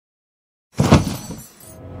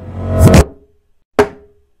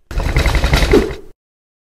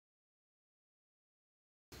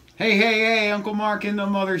Hey, Uncle Mark in the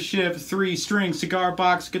mothership, 3-string cigar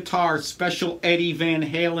box guitar, special Eddie Van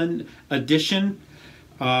Halen edition.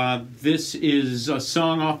 This is a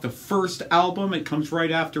song off the first album. It comes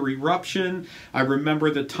right after Eruption. I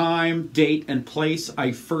remember the time, date, and place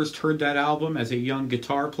I first heard that album as a young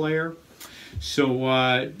guitar player. So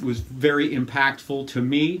it was very impactful to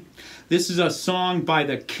me. This is a song by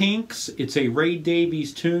the Kinks. It's a Ray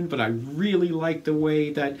Davies tune, but I really like the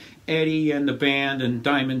way that Eddie and the band and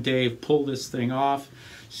Diamond Dave pull this thing off.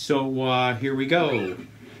 So here we go.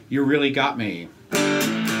 You Really Got Me. Girl,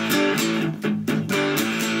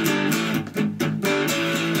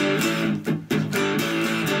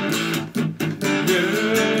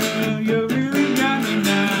 you really got me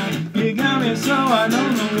now. You got me so I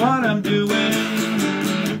don't know what I'm doing.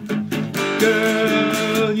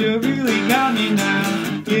 Girl, you really got me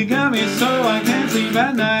now. You got me so I can't sleep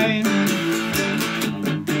at night.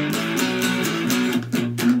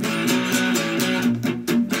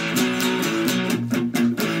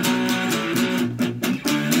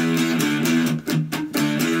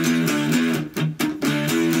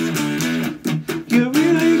 You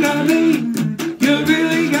really got me. You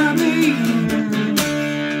really got me.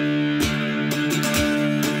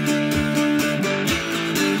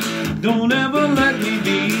 Don't ever let me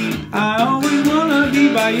be. I always wanna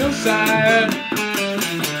be by your side.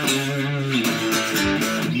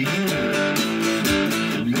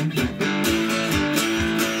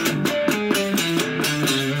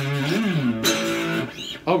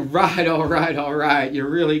 All right. You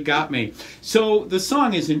really got me. So the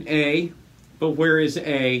song is in A, but where is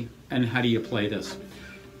A and how do you play this?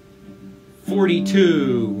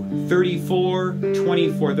 42, 34,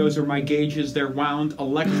 24. Those are my gauges. They're wound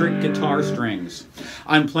electric guitar strings.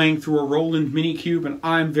 I'm playing through a Roland Minicube and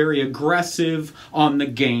I'm very aggressive on the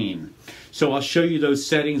gain. So I'll show you those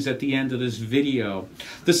settings at the end of this video.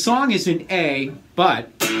 The song is in A, but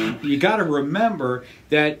you got to remember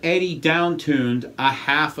that Eddie downtuned a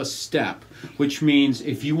half a step, which means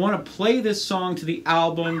if you want to play this song to the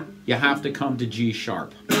album, you have to come to G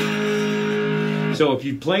sharp. So if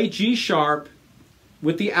you play G sharp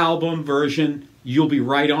with the album version, you'll be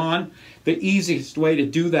right on. The easiest way to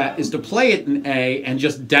do that is to play it in A and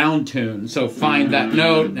just downtune. So find that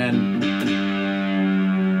note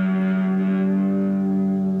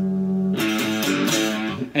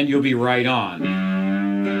and you'll be right on.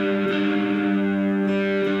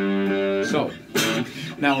 So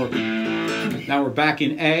now we're back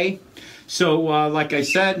in A. So like I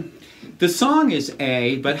said, the song is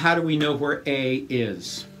A, but how do we know where A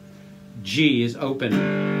is? G is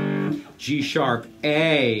open. G sharp,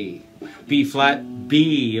 A. B flat,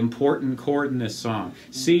 B, important chord in this song.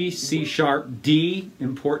 C, C sharp, D,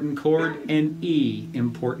 important chord, and E,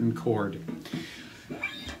 important chord.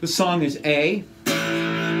 The song is A.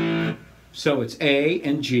 So it's A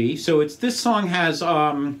and G. So this song has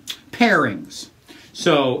pairings.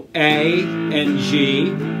 So A and G,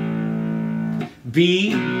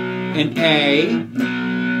 B and A,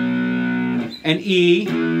 and E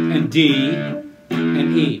and D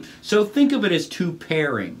and E. So think of it as two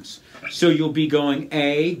pairings. So you'll be going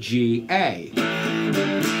A, G, A.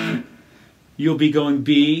 You'll be going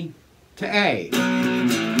B to A.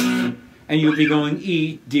 And you'll be going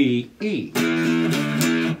E, D, E.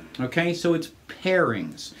 Okay, so it's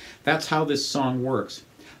pairings. That's how this song works.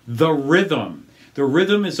 The rhythm. The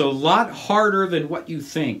rhythm is a lot harder than what you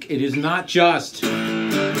think. It is not just,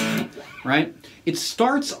 right? It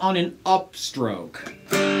starts on an upstroke.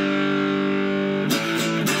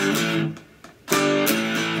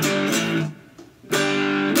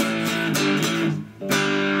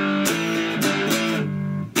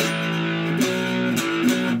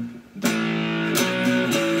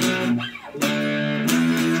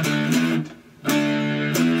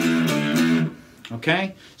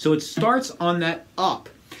 Okay, so it starts on that up,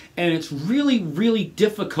 and it's really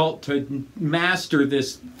difficult to master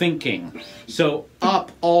this thinking. So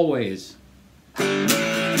up always.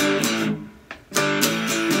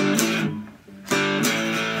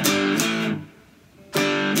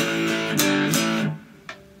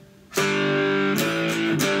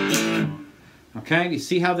 Okay, you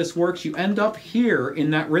see how this works? You end up here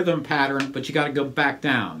in that rhythm pattern, but you got to go back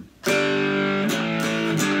down.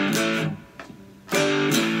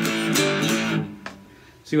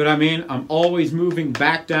 See what I mean? I'm always moving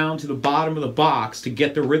back down to the bottom of the box to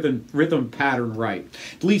get the rhythm pattern right.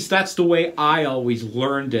 At least that's the way I always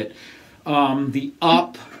learned it. The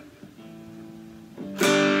up.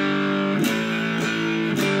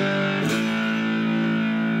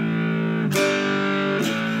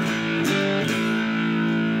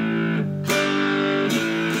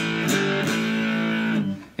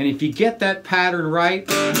 if you get that pattern right,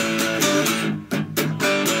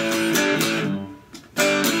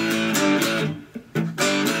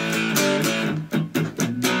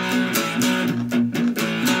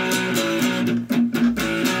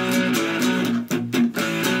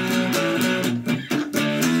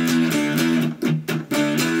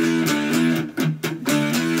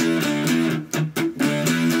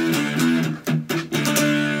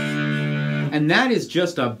 and that is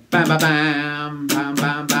just a bam, bam, bam, bam,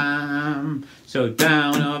 bam, bam. So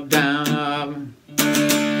down, up, down, up.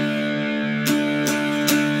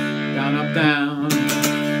 Down, up, down.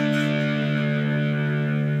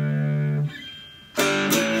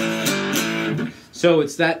 So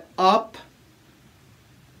it's that up.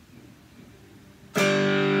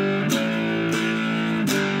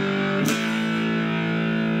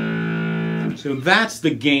 So that's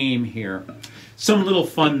the game here. Some little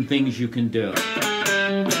fun things you can do.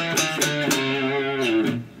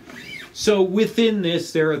 So within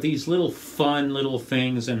this, there are these little fun little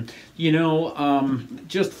things, and you know,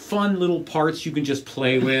 just fun little parts you can just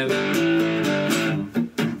play with.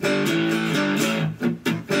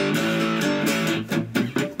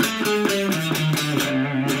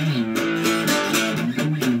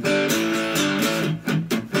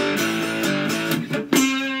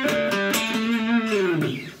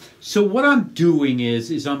 So what I'm doing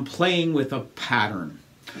is I'm playing with a pattern.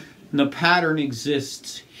 And the pattern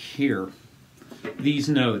exists here. These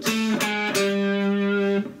notes. A,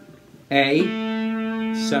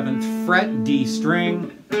 7th fret, D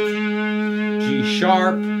string, G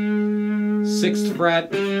sharp, 6th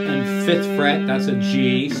fret, and 5th fret, that's a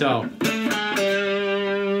G. So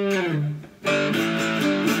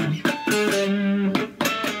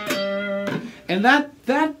and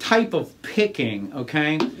that type of picking,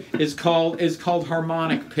 okay, is called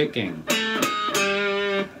harmonic picking.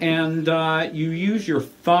 And you use your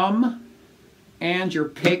thumb and your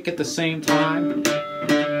pick at the same time.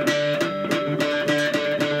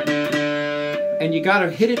 And you got to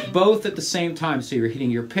hit it both at the same time. So you're hitting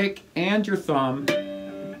your pick and your thumb.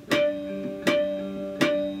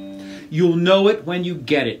 You'll know it when you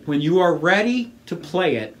get it. When you are ready to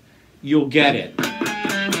play it, you'll get it.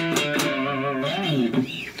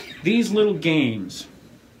 These little games,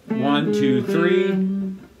 1, 2, 3.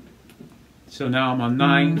 So now I'm on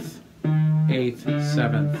 9th, 8th,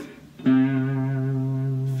 7th,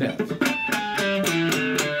 5th.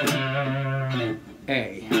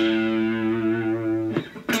 A.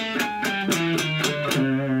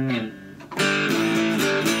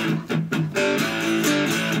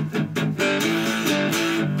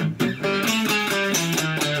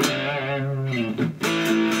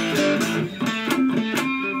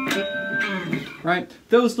 Right?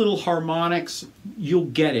 Those little harmonics, you'll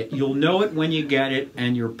get it. You'll know it when you get it,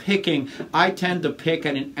 and you're picking. I tend to pick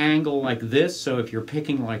at an angle like this, so if you're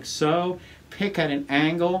picking like so, pick at an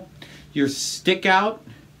angle. Your stick out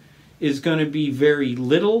is going to be very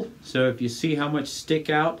little, so if you see how much stick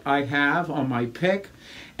out I have on my pick,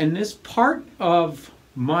 and this part of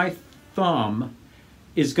my thumb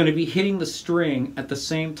is going to be hitting the string at the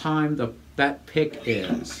same time that pick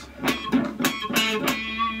is.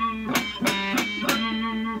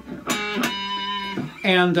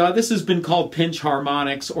 And this has been called pinch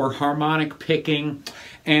harmonics or harmonic picking,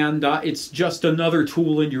 and it's just another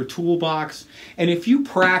tool in your toolbox. And if you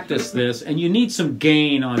practice this, and you need some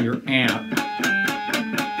gain on your amp,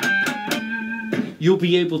 you'll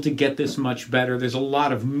be able to get this much better. There's a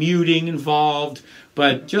lot of muting involved,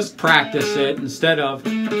 but just practice it instead of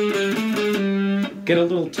get a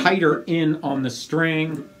little tighter in on the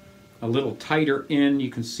string, a little tighter in. You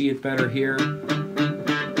can see it better here.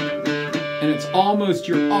 And it's almost,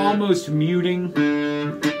 you're almost muting.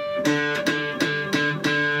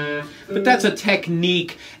 But that's a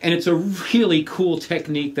technique, and it's a really cool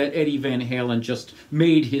technique that Eddie Van Halen just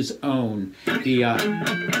made his own.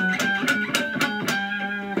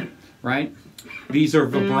 Right? These are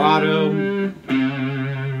vibrato,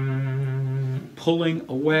 pulling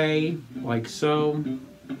away like so.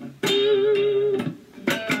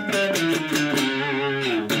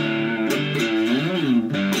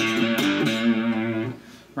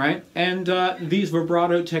 Right? And these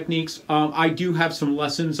vibrato techniques, I do have some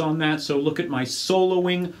lessons on that, so look at my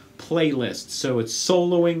soloing playlist. So it's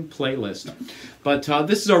soloing playlist. But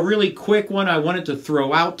this is a really quick one I wanted to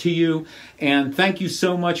throw out to you, and thank you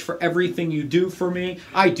so much for everything you do for me.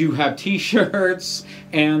 I do have t-shirts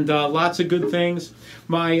and lots of good things.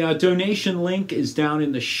 My donation link is down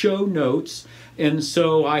in the show notes. And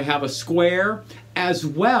so I have a square as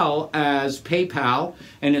well as PayPal,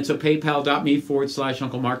 and it's a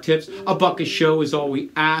paypal.me/Uncle Mark Tips. $1 a show is all we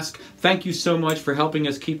ask. Thank you so much for helping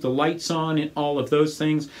us keep the lights on and all of those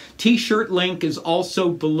things. T-shirt link is also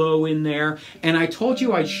below in there, and I told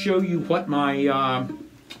you I'd show you what my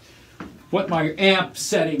amp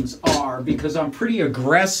settings are, because I'm pretty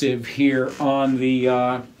aggressive here on the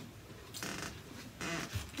on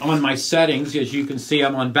my settings. As you can see,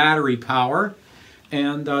 I'm on battery power.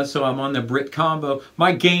 And so I'm on the Brit combo.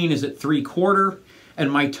 My gain is at 3/4, and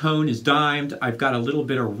my tone is dimed. I've got a little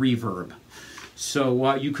bit of reverb.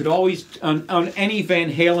 So you could always, on any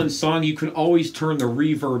Van Halen song, you can always turn the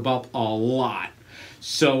reverb up a lot.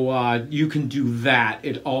 So you can do that.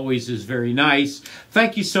 It always is very nice.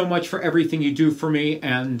 Thank you so much for everything you do for me.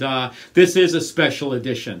 And this is a special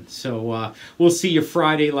edition. So we'll see you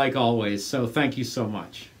Friday like always. So thank you so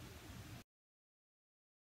much.